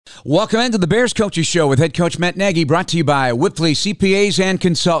Welcome into the Bears Coaches Show with head coach Matt Nagy, brought to you by Whipley CPAs and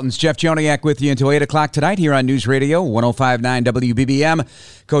Consultants. Jeff Joniak with you until 8 o'clock tonight here on News Radio 105.9 WBBM.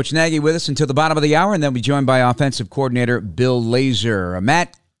 Coach Nagy with us until the bottom of the hour, and then we'll be joined by offensive coordinator Bill Lazor.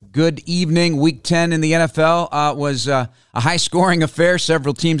 Matt, good evening. Week 10 in the NFL was a high-scoring affair,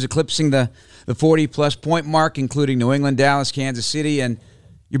 several teams eclipsing the 40-plus point mark, including New England, Dallas, Kansas City, and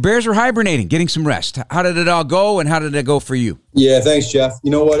your Bears are hibernating, getting some rest. How did it all go, and how did it go for you? Yeah, thanks, Jeff.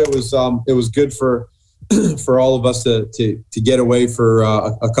 You know what? It was good for all of us to get away for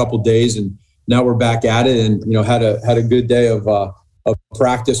a couple days, and now we're back at it. And had a good day of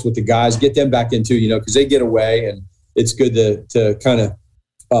practice with the guys. Get them back into because they get away, and it's good to kind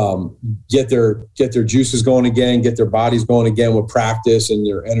of get their juices going again, get their bodies going again with practice and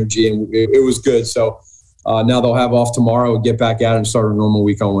their energy, and it was good. So. Now they'll have off tomorrow, get back at it, and start a normal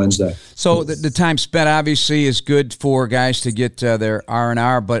week on Wednesday. So the time spent obviously is good for guys to get their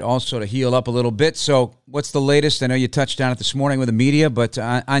R&R, but also to heal up a little bit. So what's the latest? I know you touched on it this morning with the media, but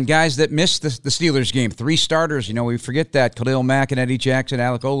on guys that missed the Steelers game, 3 starters, we forget that. Khalil Mack and Eddie Jackson,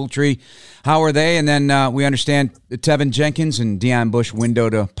 Alec Ogletree, how are they? And then we understand Tevin Jenkins and Deion Bush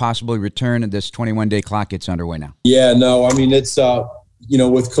window to possibly return, and this 21-day clock gets underway now. Yeah, no, I mean, it's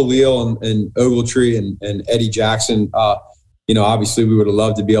with Khalil and Ogletree and Eddie Jackson, obviously we would have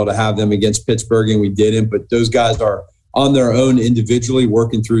loved to be able to have them against Pittsburgh, and we didn't. But those guys are on their own individually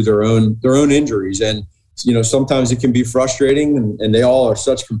working through their own injuries. And, sometimes it can be frustrating, and they all are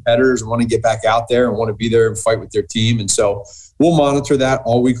such competitors and want to get back out there and want to be there and fight with their team. And so we'll monitor that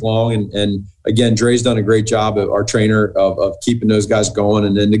all week long. And again, Dre's done a great job, our trainer, of keeping those guys going.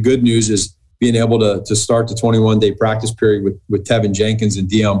 And then the good news is, being able to start the 21-day practice period with Tevin Jenkins and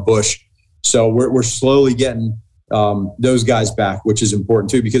Deion Bush. So we're slowly getting those guys back, which is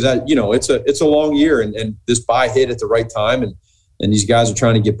important too, because it's a long year, and this bye hit at the right time, and these guys are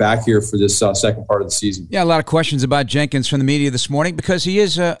trying to get back here for this second part of the season. Yeah, a lot of questions about Jenkins from the media this morning because he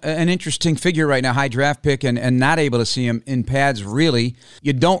is an interesting figure right now, high draft pick, and not able to see him in pads really.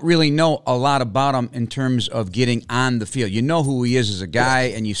 You don't really know a lot about him in terms of getting on the field. You know who he is as a guy,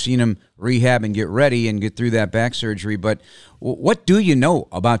 and you've seen him rehab and get ready and get through that back surgery. But what do you know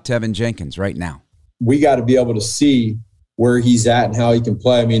about Tevin Jenkins right now? We got to be able to see where he's at and how he can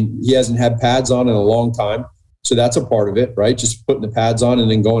play. I mean, he hasn't had pads on in a long time. So that's a part of it, right? Just putting the pads on and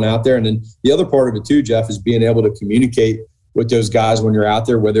then going out there. And then the other part of it too, Jeff, is being able to communicate with those guys when you're out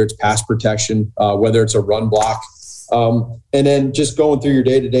there, whether it's pass protection, whether it's a run block, and then just going through your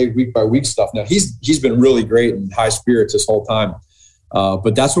day-to-day, week-by-week stuff. Now, he's been really great and high spirits this whole time.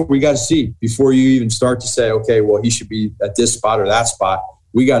 But that's what we got to see before you even start to say, okay, well, he should be at this spot or that spot.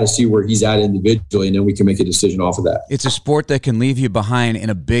 We got to see where he's at individually, and then we can make a decision off of that. It's a sport that can leave you behind in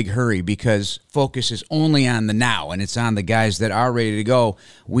a big hurry because focus is only on the now, and it's on the guys that are ready to go.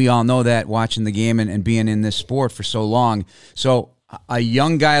 We all know that watching the game and being in this sport for so long. So a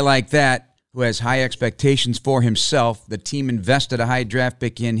young guy like that who has high expectations for himself, the team invested a high draft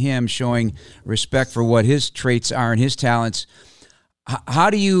pick in him, showing respect for what his traits are and his talents. How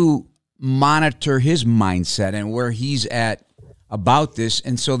do you monitor his mindset and where he's at about this,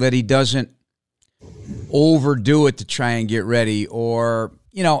 and so that he doesn't overdo it to try and get ready, or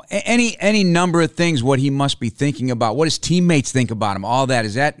any number of things, what he must be thinking about, what his teammates think about him, all that?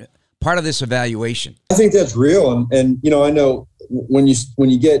 Is that part of this evaluation? I think that's real, and I know when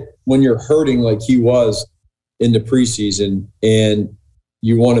you're hurting like he was in the preseason, and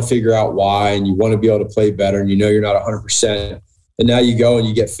you want to figure out why, and you want to be able to play better, and you're not 100%, and now you go and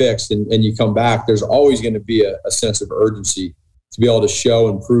you get fixed, and you come back. There's always going to be a sense of urgency to be able to show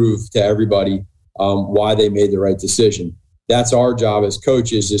and prove to everybody why they made the right decision. That's our job as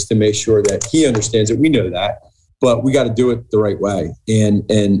coaches, is to make sure that he understands it. We know that, but we got to do it the right way. And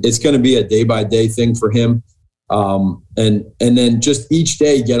it's going to be a day-by-day thing for him. And then just each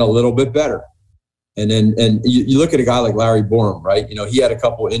day get a little bit better. And you look at a guy like Larry Borom, right? He had a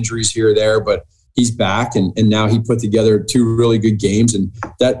couple of injuries here or there, but he's back, and now he put together 2 really good games, and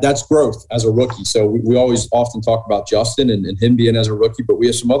that's growth as a rookie. So we always often talk about Justin and him being as a rookie, but we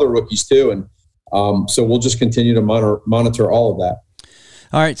have some other rookies too, and so we'll just continue to monitor all of that.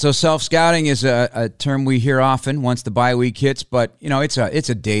 All right, so self-scouting is a term we hear often once the bye week hits, but it's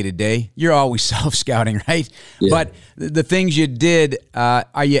a day-to-day. You're always self-scouting, right? Yeah. But the things you did,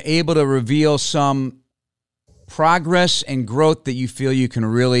 are you able to reveal some progress and growth that you feel you can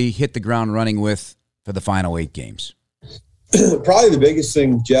really hit the ground running with for the final 8 games? Probably the biggest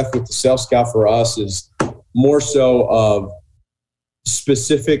thing, Jeff, with the self-scout for us is more so of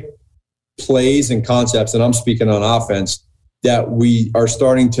specific plays and concepts, and I'm speaking on offense, that we are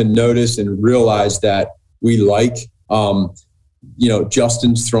starting to notice and realize that we like.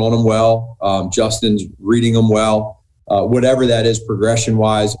 Justin's throwing them well. Justin's reading them well. Whatever that is, progression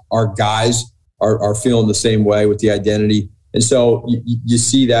wise, our guys are feeling the same way with the identity. And so you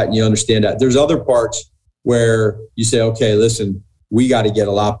see that and you understand that. There's other parts where you say, okay, listen, we got to get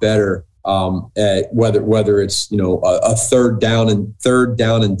a lot better at whether it's a third down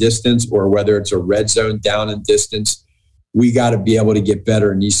and distance, or whether it's a red zone down and distance. We got to be able to get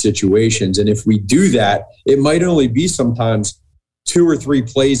better in these situations. And if we do that, it might only be sometimes 2 or 3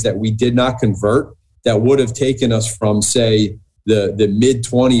 plays that we did not convert that would have taken us from, say, the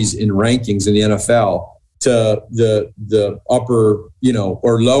mid-20s in rankings in the NFL to the upper,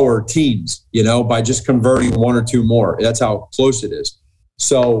 or lower teens, by just converting 1 or 2 more. That's how close it is.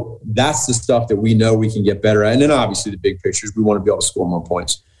 So that's the stuff that we know we can get better at. And then obviously the big picture is we want to be able to score more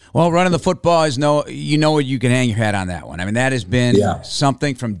points. Well, running the football is you can hang your hat on that one. I mean, that has been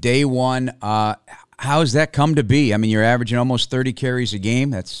something from day one. How's that come to be? I mean, you're averaging almost 30 carries a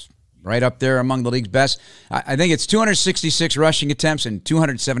game. That's right up there among the league's best. I think it's 266 rushing attempts and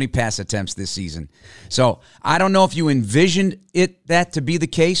 270 pass attempts this season. So I don't know if you envisioned that to be the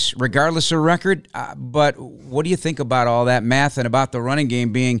case, regardless of record. But what do you think about all that math and about the running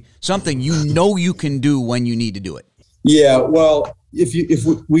game being something you can do when you need to do it? Yeah, well,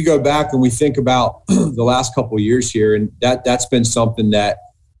 if we go back and we think about the last couple of years here, and that's been something that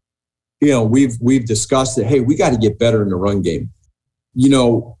we've discussed that, hey, we got to get better in the run game.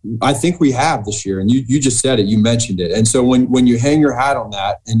 I think we have this year, and you just said it, you mentioned it. And so when you hang your hat on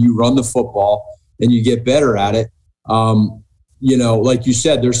that and you run the football and you get better at it, like you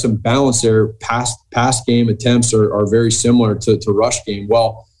said, there's some balance there. Pass game attempts are very similar to rush game.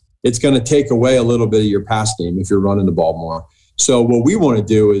 Well, it's going to take away a little bit of your pass game if you're running the ball more. So what we want to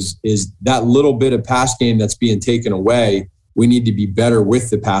do is that little bit of pass game that's being taken away, we need to be better with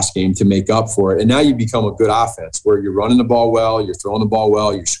the pass game to make up for it. And now you become a good offense where you're running the ball well, you're throwing the ball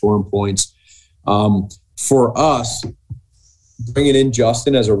well, you're scoring points. For us, bringing in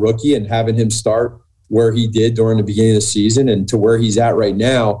Justin as a rookie and having him start where he did during the beginning of the season and to where he's at right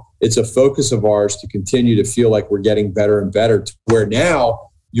now, it's a focus of ours to continue to feel like we're getting better and better to where now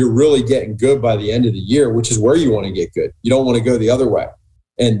you're really getting good by the end of the year, which is where you want to get good. You don't want to go the other way.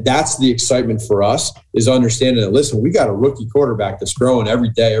 And that's the excitement for us, is understanding that, listen, we got a rookie quarterback that's growing every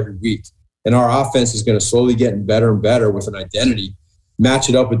day, every week. And our offense is going to slowly get better and better with an identity. Match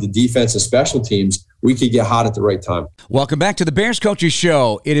it up with the defense and special teams, we could get hot at the right time. Welcome back to the Bears Coaches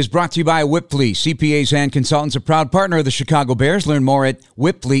Show. It is brought to you by Whipfleet. CPAs and consultants, a proud partner of the Chicago Bears. Learn more at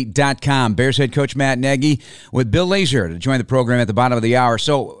whipfleet.com. Bears head coach Matt Nagy with Bill Lazor to join the program at the bottom of the hour.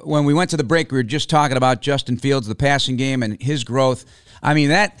 So when we went to the break, we were just talking about Justin Fields, the passing game, and his growth. I mean,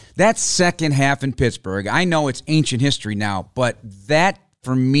 that second half in Pittsburgh, I know it's ancient history now, but that,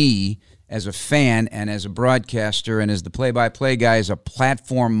 for me, as a fan and as a broadcaster and as the play-by-play guy, is a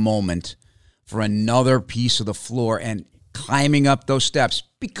platform moment for another piece of the floor and climbing up those steps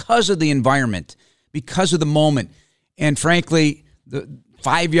because of the environment, because of the moment. And frankly,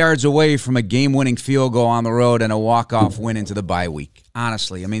 5 yards away from a game-winning field goal on the road and a walk-off win into the bye week.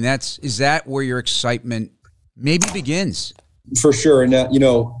 Honestly, I mean, is that where your excitement maybe begins? For sure. And,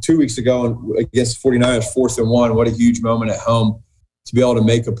 2 weeks ago against the 49ers, 4th and 1, what a huge moment at home to be able to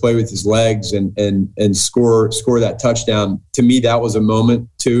make a play with his legs and score that touchdown. To me, that was a moment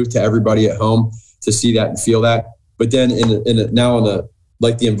too, to everybody at home to see that and feel that. But then now in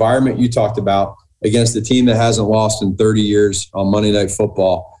the environment you talked about against a team that hasn't lost in 30 years on Monday Night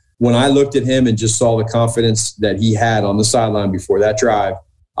Football, when I looked at him and just saw the confidence that he had on the sideline before that drive,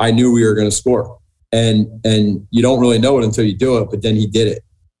 I knew we were going to score. And you don't really know it until you do it, but then he did it.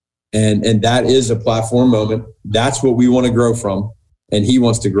 And that is a platform moment. That's what we want to grow from, and he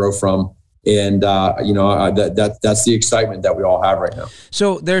wants to grow from. And, that's the excitement that we all have right now.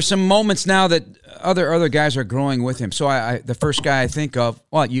 So there's some moments now that other guys are growing with him. So the first guy I think of,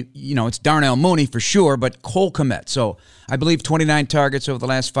 well, it's Darnell Mooney for sure, but Cole Kmet. So I believe 29 targets over the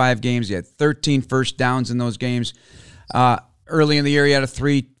last 5 games. He had 13 first downs in those games. Early in the year, he had a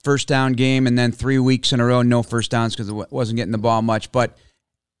 3 first-down game, and then 3 weeks in a row, no first downs because it wasn't getting the ball much. But,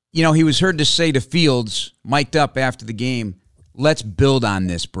 he was heard to say to Fields, mic'd up after the game, let's build on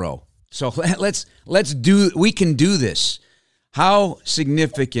this, bro. So we can do this. How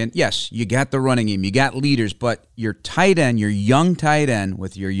significant, yes, you got the running game, you got leaders, but your tight end, your young tight end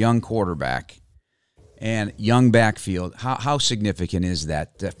with your young quarterback and young backfield, how significant is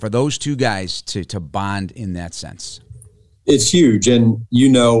that for those two guys to bond in that sense? It's huge. And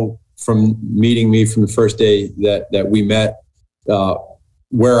from meeting me from the first day that we met,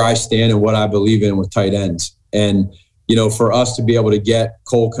 where I stand and what I believe in with tight ends. And, for us to be able to get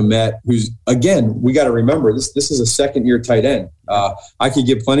Cole Kmet, who's, again, we got to remember this is a second-year tight end. I could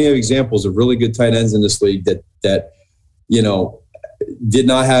give plenty of examples of really good tight ends in this league that did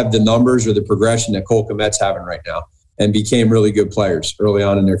not have the numbers or the progression that Cole Kmet's having right now, and became really good players early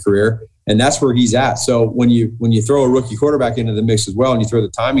on in their career. And that's where he's at. So when you throw a rookie quarterback into the mix as well, and you throw the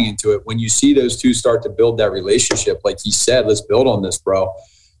timing into it, when you see those two start to build that relationship, like he said, let's build on this, bro.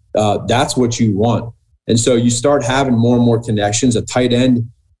 That's what you want. And so you start having more and more connections. A tight end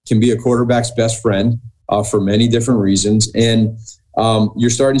can be a quarterback's best friend for many different reasons. And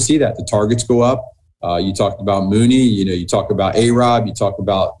you're starting to see that. The targets go up. You talked about Mooney, you talk about A-Rob, you talk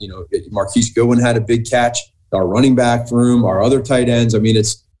about, Marquise Goodwin had a big catch, our running back room, our other tight ends. I mean,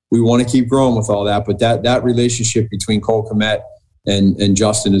 we want to keep growing with all that, but that relationship between Cole Kmet and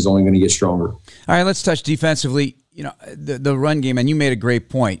Justin is only going to get stronger. All right, let's touch defensively. The run game, and you made a great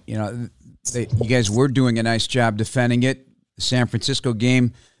point. You guys were doing a nice job defending it. The San Francisco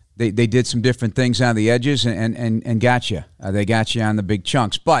game, they did some different things on the edges and got you. They got you on the big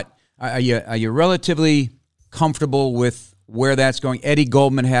chunks. But are you relatively comfortable with where that's going? Eddie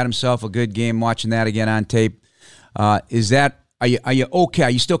Goldman had himself a good game. Watching that again on tape, Are you okay? Are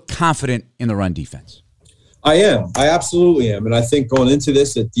you still confident in the run defense? I am. I absolutely am. And I think going into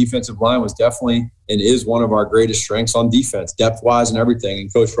this, the defensive line was definitely and is one of our greatest strengths on defense, depth-wise and everything.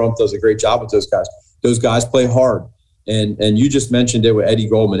 And Coach Rumpf does a great job with those guys. Those guys play hard. And you just mentioned it with Eddie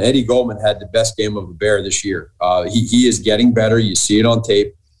Goldman. Eddie Goldman had the best game of a Bear this year. He is getting better. You see it on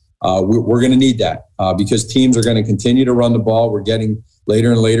tape. We're going to need that because teams are going to continue to run the ball. We're getting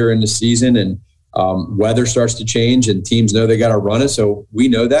later and later in the season, and weather starts to change, and teams know they got to run it. So we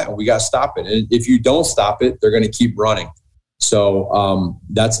know that, and we got to stop it. And if you don't stop it, they're going to keep running. So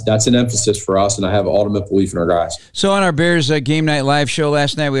that's an emphasis for us, and I have ultimate belief in our guys. So on our Bears Game Night Live show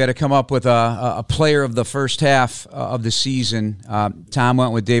last night, we had to come up with a player of the first half of the season. Tom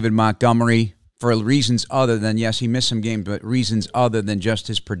went with David Montgomery for reasons other than, yes, he missed some games, but reasons other than just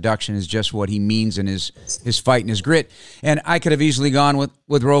his production, is just what he means and his fight and his grit. And I could have easily gone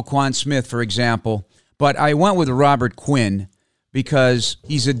with Roquan Smith, for example, but I went with Robert Quinn because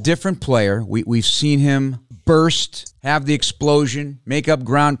he's a different player. We've seen him burst, have the explosion, make up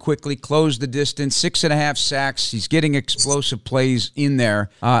ground quickly, close the distance, 6.5 sacks. He's getting explosive plays in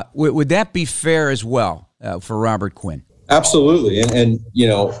there. Would that be fair as well for Robert Quinn? Absolutely. And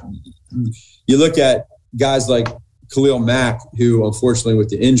you look at guys like Khalil Mack, who unfortunately with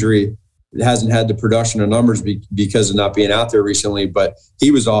the injury hasn't had the production or numbers because of not being out there recently, but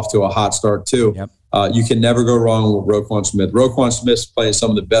he was off to a hot start too. Yep. You can never go wrong with Roquan Smith. Roquan Smith's playing some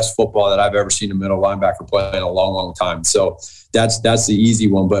of the best football that I've ever seen a middle linebacker play in a long, long time. So that's the easy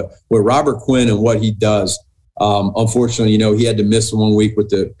one. But with Robert Quinn and what he does, unfortunately, he had to miss 1 week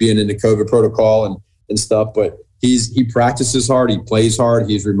with being in the COVID protocol and stuff. But he practices hard. He plays hard.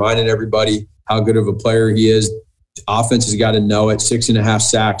 He's reminding everybody how good of a player he is. The offense has got to know it. 6.5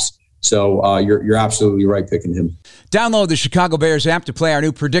 sacks. So you're absolutely right picking him. Download the Chicago Bears app to play our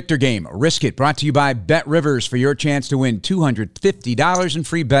new Predictor Game. Risk It, brought to you by Bet Rivers for your chance to win $250 in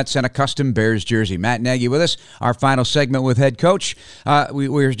free bets and a custom Bears jersey. Matt Nagy with us, our final segment with head coach.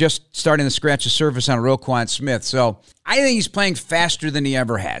 We're just starting to scratch the surface on Roquan Smith. So I think he's playing faster than he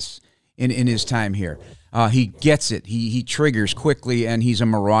ever has in his time here. He gets it. He triggers quickly, and he's a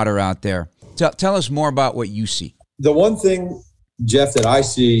marauder out there. Tell us more about what you see. The one thing, Jeff, that I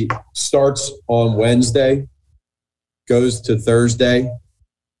see starts on Wednesday, goes to Thursday,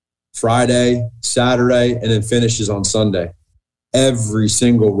 Friday, Saturday, and then finishes on Sunday. Every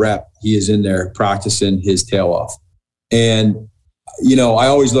single rep, he is in there practicing his tail off. And, I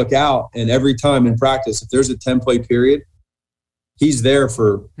always look out, and every time in practice, if there's a 10-play period, he's there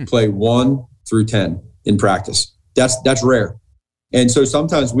for play 1 through 10 in practice. That's rare. And so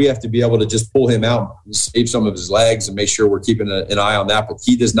sometimes we have to be able to just pull him out and save some of his legs and make sure we're keeping an eye on that. But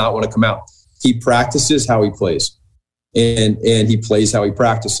he does not want to come out. He practices how he plays, and he plays how he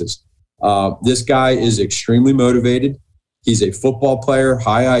practices. This guy is extremely motivated. He's a football player,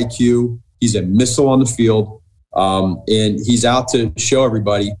 high IQ. He's a missile on the field, and he's out to show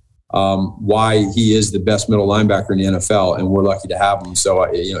everybody why he is the best middle linebacker in the NFL, and we're lucky to have him. So,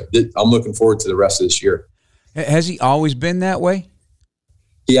 I'm looking forward to the rest of this year. Has he always been that way?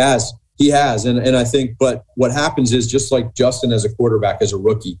 He has. And I think, but what happens is, just like Justin as a quarterback, as a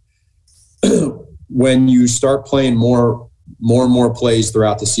rookie, when you start playing more and more plays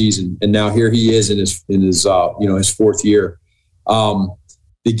throughout the season, and now here he is in his fourth year,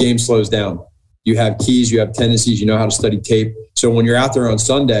 the game slows down. You have keys, you have tendencies, you know how to study tape. So when you're out there on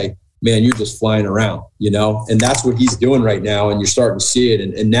Sunday, man, you're just flying around, and that's what he's doing right now. And you're starting to see it.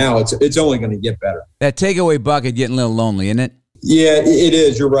 And now it's only going to get better. That takeaway bucket getting a little lonely, isn't it? Yeah, it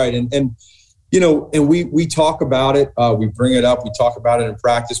is. You're right. And we talk about it. We bring it up. We talk about it in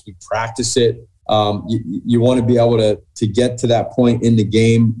practice. We practice it. You want to be able to get to that point in the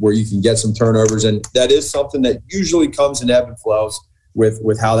game where you can get some turnovers. And that is something that usually comes in ebb and flows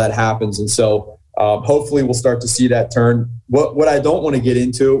with how that happens. And so hopefully we'll start to see that turn. What I don't want to get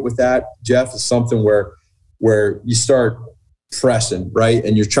into with that, Jeff, is something where you start pressing, right?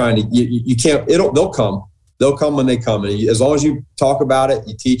 And you're trying to, you can't, they'll come when they come. And as long as you talk about it,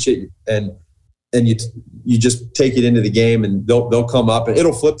 you teach it, and you just take it into the game, and they'll come up, and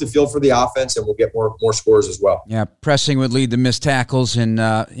it'll flip the field for the offense, and we'll get more scores as well. Yeah, pressing would lead to missed tackles and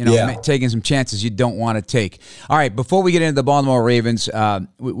taking some chances you don't want to take. All right, before we get into the Baltimore Ravens,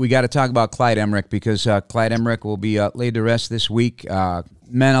 we got to talk about Clyde Emmerich, because Clyde Emmerich will be laid to rest this week.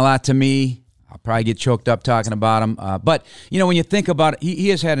 Meant a lot to me. I'll probably get choked up talking about him. But when you think about it, he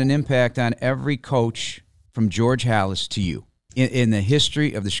has had an impact on every coach from George Halas to you. In the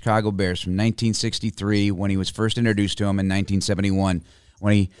history of the Chicago Bears, from 1963, when he was first introduced to him, in 1971,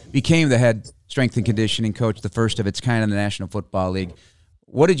 when he became the head strength and conditioning coach, the first of its kind in the National Football League.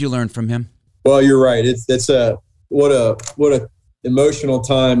 What did you learn from him? Well, you're right. It's what a emotional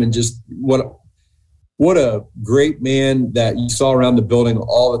time, and just what a great man that you saw around the building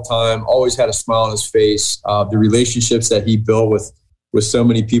all the time. Always had a smile on his face. The relationships that he built with so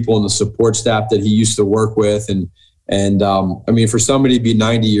many people and the support staff that he used to work with, And for somebody to be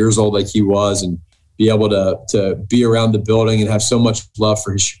 90 years old like he was, and be able to be around the building and have so much love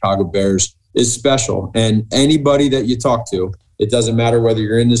for his Chicago Bears is special. And anybody that you talk to, it doesn't matter whether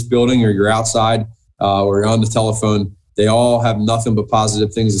you're in this building or you're outside or you're on the telephone, they all have nothing but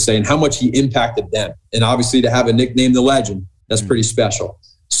positive things to say, and how much he impacted them. And obviously to have a nickname, the Legend, that's pretty special.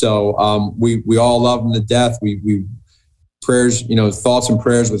 So we all love him to death. We prayers, thoughts and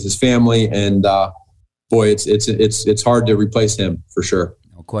prayers with his family, and boy, it's hard to replace him for sure.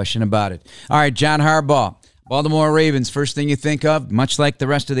 No question about it. All right, John Harbaugh, Baltimore Ravens. First thing you think of, much like the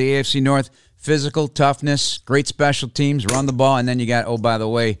rest of the AFC North, physical toughness, great special teams, run the ball, and then you got, oh, by the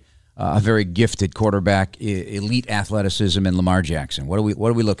way, a very gifted quarterback, elite athleticism in Lamar Jackson. What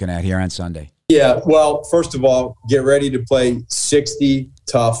are we looking at here on Sunday? Yeah, well, first of all, get ready to play 60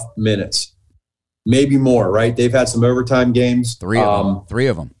 tough minutes. Maybe more, right? They've had some overtime games. Three of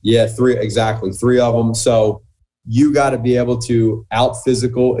them. Yeah, exactly. 3 of them. So you got to be able to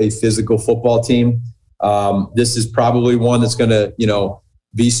out-physical a physical football team. This is probably one that's going to,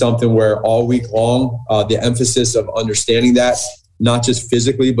 be something where all week long, the emphasis of understanding that, not just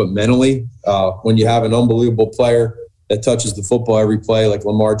physically, but mentally, when you have an unbelievable player that touches the football every play, like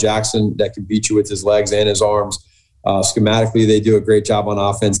Lamar Jackson, that can beat you with his legs and his arms. Schematically, they do a great job on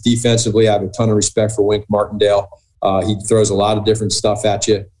offense. Defensively, I have a ton of respect for Wink Martindale. He throws a lot of different stuff at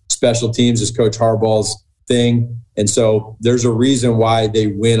you. Special teams is Coach Harbaugh's thing. And so there's a reason why they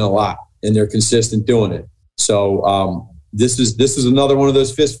win a lot, and they're consistent doing it. So this is another one of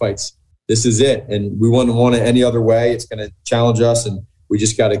those fist fights. This is it. And we wouldn't want it any other way. It's going to challenge us, and we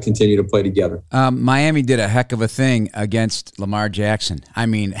just got to continue to play together. Miami did a heck of a thing against Lamar Jackson.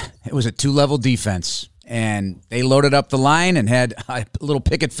 It was a 2-level defense. And they loaded up the line and had a little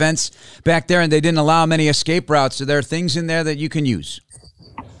picket fence back there, and they didn't allow many escape routes. So there are things in there that you can use.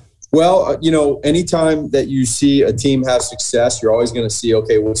 Well, anytime that you see a team have success, you're always going to see,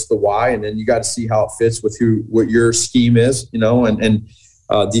 okay, what's the why? And then you got to see how it fits with what your scheme is, and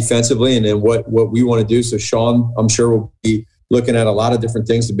defensively, and then what we want to do. So Sean, I'm sure, will be looking at a lot of different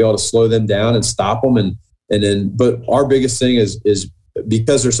things to be able to slow them down and stop them. But our biggest thing is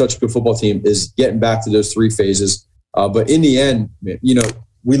because they're such a good football team, is getting back to those 3 phases. But in the end,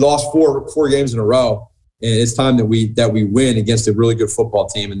 we lost four games in a row, and it's time that we win against a really good football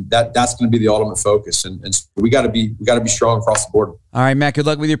team, and that's going to be the ultimate focus. And so we got to be strong across the board. All right, Matt. Good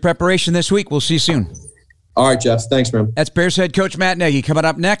luck with your preparation this week. We'll see you soon. All right, Jeff. Thanks, man. That's Bears head coach Matt Nagy. Coming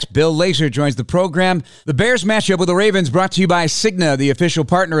up next, Bill Lazor joins the program. The Bears matchup with the Ravens brought to you by Cigna, the official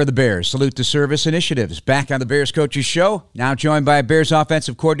partner of the Bears. Salute to Service Initiatives. Back on the Bears Coaches Show. Now joined by Bears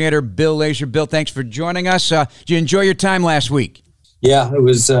offensive coordinator Bill Lazor. Bill, thanks for joining us. Did you enjoy your time last week? Yeah, it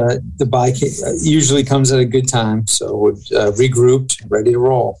was the bye usually comes at a good time. So we're regrouped, ready to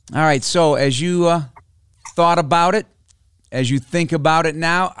roll. All right. So as you thought about it, as you think about it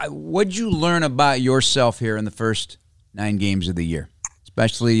now, what'd you learn about yourself here in the first 9 games of the year,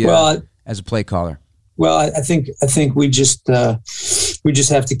 especially as a play caller? Well, I think we just have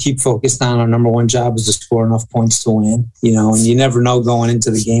to keep focused on our number one job is to score enough points to win. And you never know going into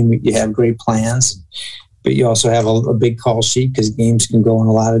the game. You have great plans, but you also have a big call sheet because games can go in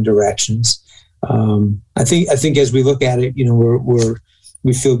a lot of directions. I think as we look at it,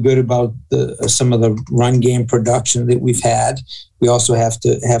 we feel good about some of the run game production that we've had. We also have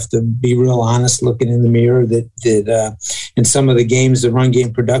to be real honest, looking in the mirror that in some of the games the run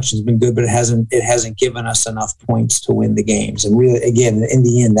game production has been good, but it hasn't given us enough points to win the games. And really, again, in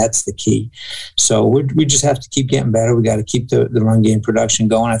the end, that's the key. So we just have to keep getting better. We got to keep the run game production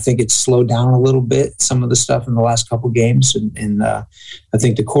going. I think it's slowed down a little bit, some of the stuff in the last couple games, and I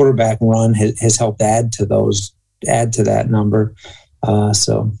think the quarterback run has helped add to that number.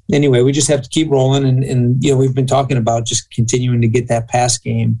 So anyway, we just have to keep rolling, and we've been talking about just continuing to get that pass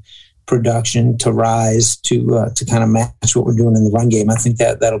game production to rise to kind of match what we're doing in the run game. I think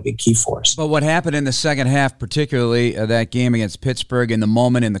that'll be key for us. But what happened in the second half, particularly that game against Pittsburgh, in the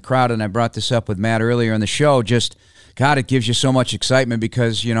moment, in the crowd, and I brought this up with Matt earlier in the show, just God, it gives you so much excitement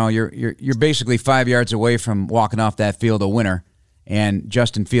because you're basically 5 yards away from walking off that field a winner, and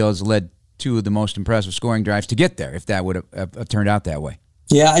Justin Fields led two of the most impressive scoring drives to get there, if that would have turned out that way.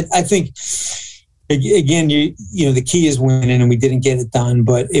 Yeah, I think, again, the key is winning, and we didn't get it done.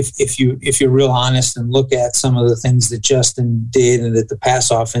 But if you're real honest and look at some of the things that Justin did and that the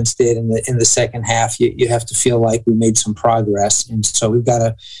pass offense did in the second half, you have to feel like we made some progress. And so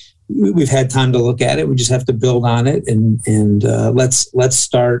we've had time to look at it. We just have to build on it, and let's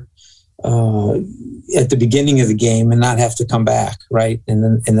start at the beginning of the game and not have to come back, right? And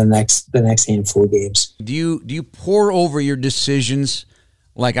then in the next handful of games. Do you pour over your decisions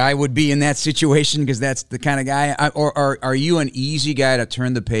like I would be in that situation because that's the kind of guy, or are you an easy guy to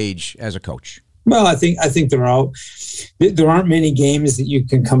turn the page as a coach? Well, I think there aren't many games that you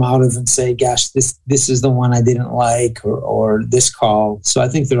can come out of and say, gosh, this is the one I didn't like, or this call. So I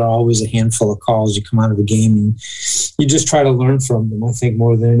think there are always a handful of calls you come out of a game and you just try to learn from them, I think,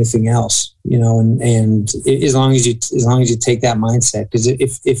 more than anything else, and as long as you take that mindset, because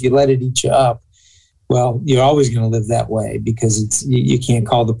if you let it eat you up, well, you're always going to live that way because you can't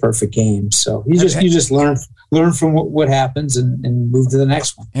call the perfect game. So you just learn from what happens and move to the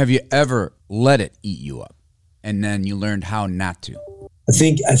next one. Have you ever let it eat you up, and then you learned how not to? I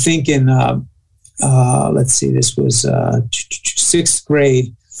think in let's see, this was sixth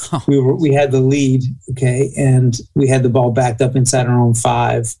grade. We had the lead, okay, and we had the ball backed up inside our own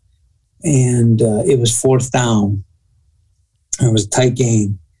 5, and it was 4th down. It was a tight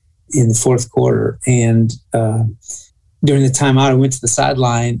game in the 4th quarter, and during the timeout, I went to the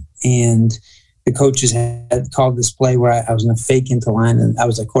sideline, and the coaches had called this play where I was going to fake into line, and I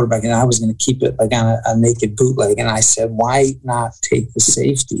was a quarterback, and I was going to keep it like on a naked bootleg. And I said, "Why not take the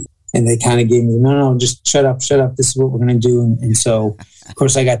safety?" And they kind of gave me, "No, just shut up. This is what we're going to do." And so, of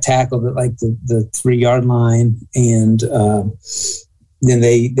course, I got tackled at like the 3-yard line, and then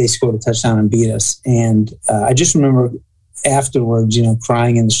they scored a touchdown and beat us. And I just remember afterwards,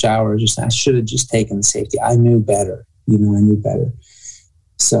 crying in the shower. I should have just taken the safety. I knew better. I knew better.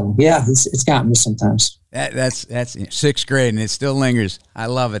 So yeah, it's gotten me sometimes. That's 6th grade, and it still lingers. I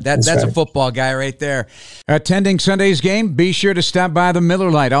love it. That's right. A football guy right there. Attending Sunday's game, be sure to stop by the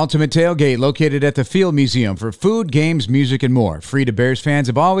Miller Lite Ultimate Tailgate located at the Field Museum for food, games, music, and more. Free to Bears fans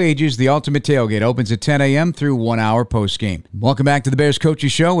of all ages, the Ultimate Tailgate opens at 10 a.m. through 1 hour post-game. Welcome back to the Bears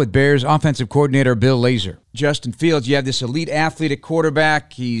Coaches Show with Bears offensive coordinator Bill Lazor. Justin Fields, you have this elite athlete at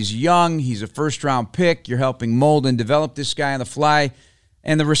quarterback. He's young. He's a first-round pick. You're helping mold and develop this guy on the fly.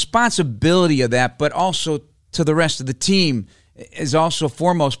 And the responsibility of that, but also to the rest of the team, is also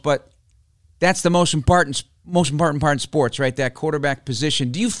foremost. But that's the most important part in sports, right? That quarterback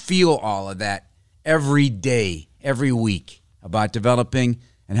position. Do you feel all of that every day, every week, about developing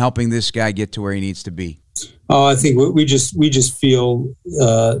and helping this guy get to where he needs to be? Oh, I think we just feel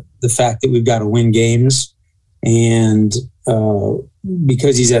the fact that we've got to win games, and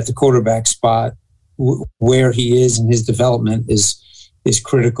because he's at the quarterback spot, where he is in his development is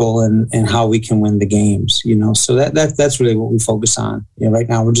critical and how we can win the games, so that's really what we focus on. Right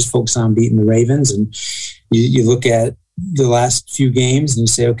now we're just focused on beating the Ravens, and you look at the last few games and you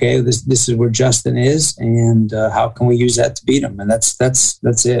say, okay, this is where Justin is, and how can we use that to beat him? And that's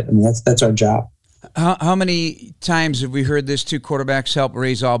it. I mean, that's our job. How many times have we heard this, 2 quarterbacks help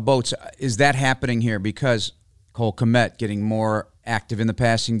raise all boats? Is that happening here because Cole Kmet getting more active in the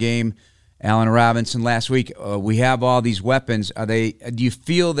passing game, Allen Robinson last week? We have all these weapons. Do you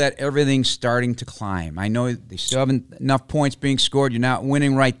feel that everything's starting to climb? I know they still haven't enough points being scored. You're not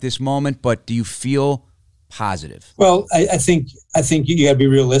winning right this moment, but do you feel positive? Well, I think you got to be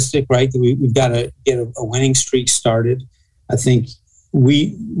realistic, right? We've got to get a winning streak started. I think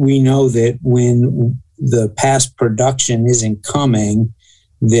we know that when the past production isn't coming,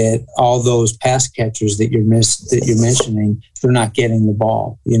 that all those pass catchers that you're mentioning, they're not getting the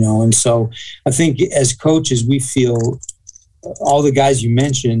ball, And so I think as coaches, we feel all the guys you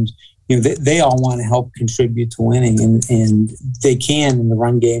mentioned, they all want to help contribute to winning, and they can in the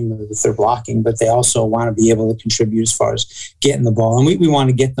run game if they're blocking, but they also want to be able to contribute as far as getting the ball, and we want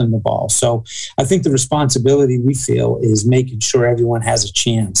to get them the ball. So I think the responsibility we feel is making sure everyone has a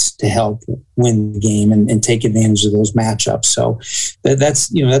chance to help win the game and take advantage of those matchups. So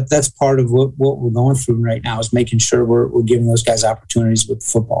that's part of what we're going through right now, is making sure we're giving those guys opportunities with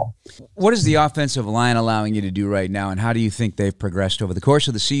football. What is the offensive line allowing you to do right now, and how do you think they've progressed over the course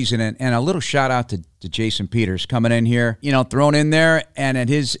of the season? And a little shout out to Jason Peters coming in here, thrown in there, and at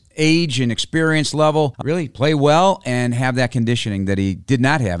his age and experience level, really play well and have that conditioning that he did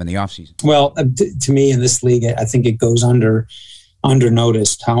not have in the offseason. Well, to me in this league, I think it goes under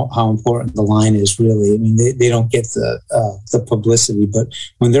noticed how important the line is, really. I mean, they don't get the publicity, but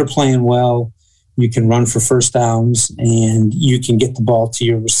when they're playing well, you can run for first downs and you can get the ball to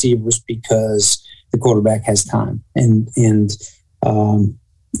your receivers because the quarterback has time. And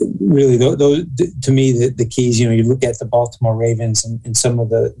really, those to me, the keys, you look at the Baltimore Ravens and some of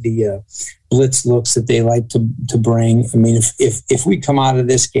the blitz looks that they like to bring. I mean, if we come out of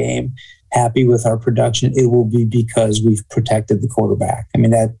this game happy with our production, it will be because we've protected the quarterback. I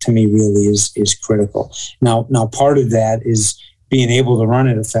mean, that to me really is critical. Now part of that is being able to run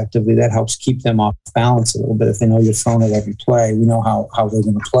it effectively. That helps keep them off balance a little bit. If they know you're throwing it every play, we know how they're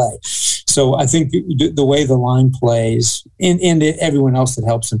going to play. So I think the way the line plays and everyone else that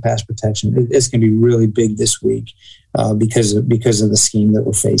helps in pass protection, it's going to be really big this week because of the scheme that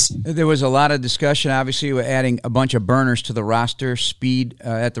we're facing. There was a lot of discussion, obviously, with adding a bunch of burners to the roster, speed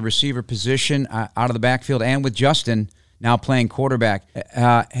at the receiver position, out of the backfield, and with Justin now playing quarterback.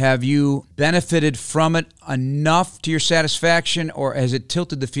 Have you benefited from it enough to your satisfaction, or has it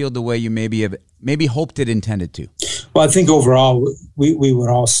tilted the field the way you maybe hoped it intended to? Well, I think overall we would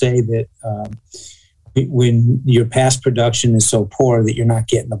all say that when your pass production is so poor that you're not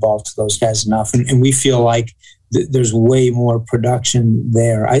getting the ball to those guys enough, and we feel like there's way more production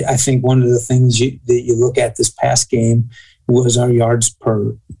there. I think one of the things that you look at this past game was our yards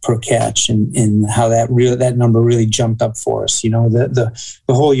per catch and how that number really jumped up for us. The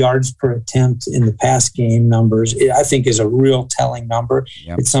whole yards per attempt in the pass game numbers, I think, is a real telling number.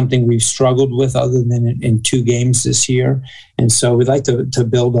 Yep. It's something we've struggled with other than in 2 games this year. And so we'd like to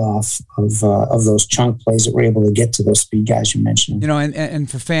build off of those chunk plays that we're able to get to those speed guys you mentioned. And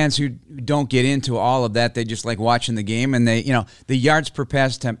for fans who don't get into all of that, they just like watching the game, and the yards per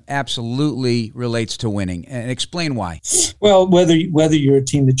pass attempt absolutely relates to winning. And explain why. Well, whether you're a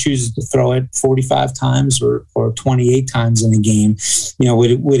team that chooses to throw it 45 times or 28 times in a game,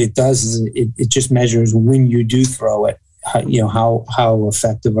 what it does is it just measures when you do throw it. How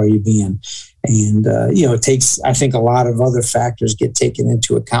effective are you being? And, it takes, I think, a lot of other factors get taken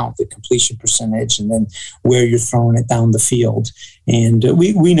into account, the completion percentage and then where you're throwing it down the field. And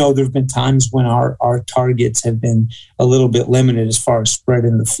we know there have been times when our targets have been a little bit limited as far as spread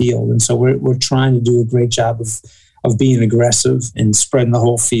in the field. And so we're trying to do a great job of being aggressive and spreading the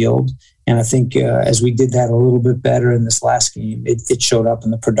whole field. And I think as we did that a little bit better in this last game, it showed up in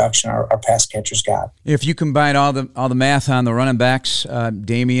the production our pass catchers got. If you combine all the math on the running backs,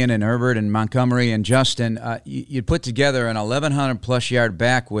 Damian and Herbert and Montgomery and Justin, you'd put together an 1,100-plus yard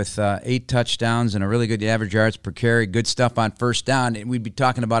back with 8 touchdowns and a really good average yards per carry, good stuff on first down. And we'd be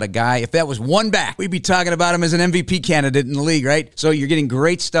talking about a guy, if that was one back, we'd be talking about him as an MVP candidate in the league, right? So you're getting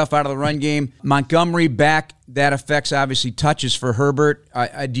great stuff out of the run game. Montgomery back. That affects, obviously, touches for Herbert.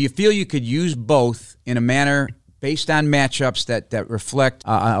 Do you feel you could use both in a manner based on matchups that reflect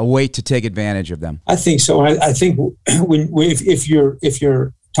a way to take advantage of them? I think so. I think if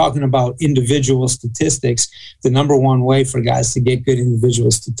you're talking about individual statistics, the number one way for guys to get good individual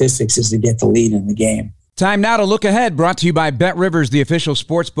statistics is to get the lead in the game. Time now to look ahead, brought to you by BetRivers, the official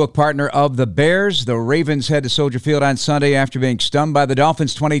sportsbook partner of the Bears. The Ravens head to Soldier Field on Sunday after being stunned by the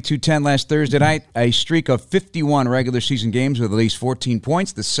Dolphins 22-10 last Thursday night. A streak of 51 regular season games with at least 14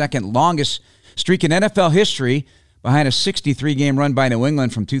 points, the second longest streak in NFL history, behind a 63-game run by New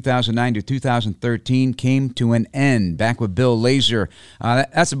England from 2009 to 2013, came to an end. Back with Bill Lazor.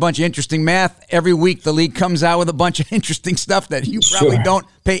 That's a bunch of interesting math. Every week the league comes out with a bunch of interesting stuff that you probably don't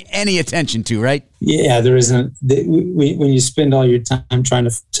pay any attention to, right? Yeah, there isn't. When you spend all your time trying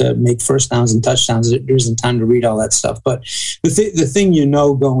to make first downs and touchdowns, there isn't time to read all that stuff. But the thing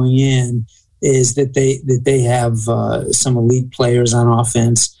going in is that they have some elite players on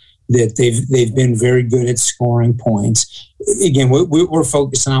offense, that they've been very good at scoring points. Again, we're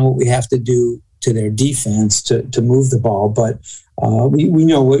focusing on what we have to do to their defense to move the ball. But We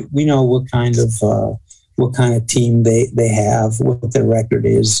know what kind of team they have, what their record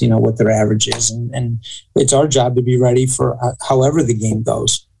is, what their average is, and it's our job to be ready for however the game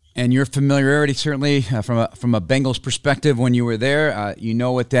goes. And your familiarity, certainly from a Bengals perspective, when you were there, you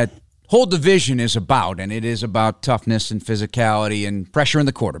know what that whole division is about, and it is about toughness and physicality and pressure in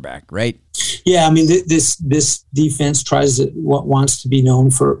the quarterback, right? Yeah, I mean, this defense wants to be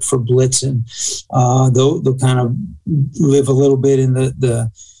known for blitzing. They'll kind of live a little bit in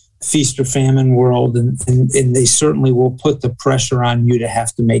the feast or famine world, and they certainly will put the pressure on you to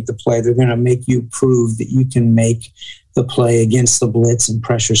have to make the play. They're going to make you prove that you can make the play against the blitz and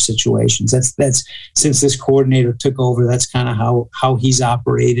pressure situations. That's since this coordinator took over, that's kind of how he's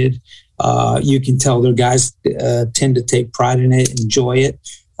operated. You can tell their guys tend to take pride in it, enjoy it.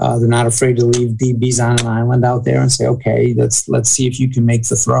 They're not afraid to leave DBs on an island out there and say, okay, let's see if you can make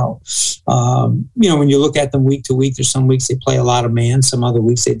the throw. When you look at them week to week, there's some weeks they play a lot of man, some other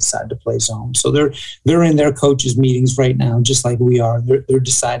weeks they decide to play zone. So they're in their coaches' meetings right now, just like we are. They're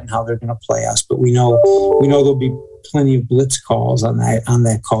deciding how they're going to play us, but we know there'll be plenty of blitz calls on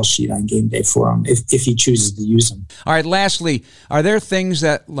that call sheet on game day for him if he chooses to use them. All right, lastly, are there things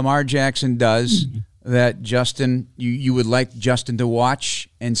that Lamar Jackson does that Justin, you would like Justin to watch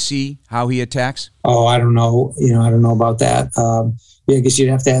and see how he attacks? Oh, I don't know. I don't know about that. I guess you'd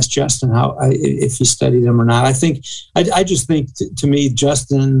have to ask Justin if he studied him or not. I just think to me,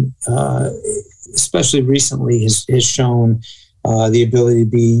 Justin, especially recently, has shown the ability to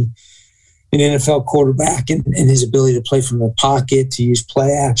be an NFL quarterback and his ability to play from the pocket, to use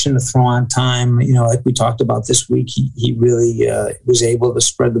play action, to throw on time. Like we talked about this week, he really was able to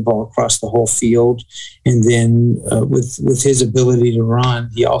spread the ball across the whole field. And then with his ability to run,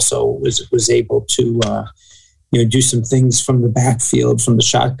 he also was able to do some things from the backfield, from the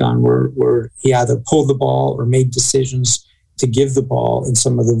shotgun, where he either pulled the ball or made decisions to give the ball in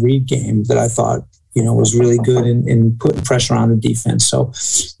some of the read game that I thought was really good in putting pressure on the defense. So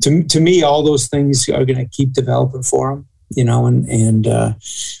to me, all those things are going to keep developing for him, and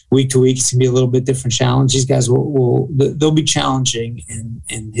week to week, it's going to be a little bit different challenge. These guys they'll be challenging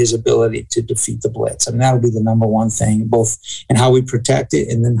in his ability to defeat the blitz. I mean, that'll be the number one thing, both in how we protect it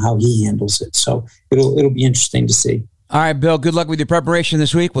and then how he handles it. So it'll be interesting to see. All right, Bill, good luck with your preparation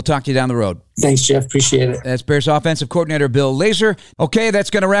this week. We'll talk to you down the road. Thanks, Jeff. Appreciate it. That's Bears offensive coordinator Bill Lazor. Okay, that's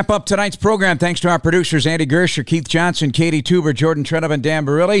going to wrap up tonight's program. Thanks to our producers, Andy Gersher, Keith Johnson, Katie Tuber, Jordan Tredoff, and Dan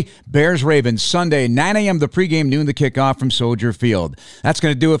Barilli. Bears-Ravens, Sunday, 9 a.m. the pregame, noon the kickoff from Soldier Field. That's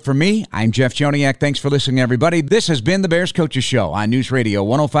going to do it for me. I'm Jeff Joniak. Thanks for listening, everybody. This has been the Bears Coaches Show on News Radio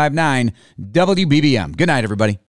 105.9 WBBM. Good night, everybody.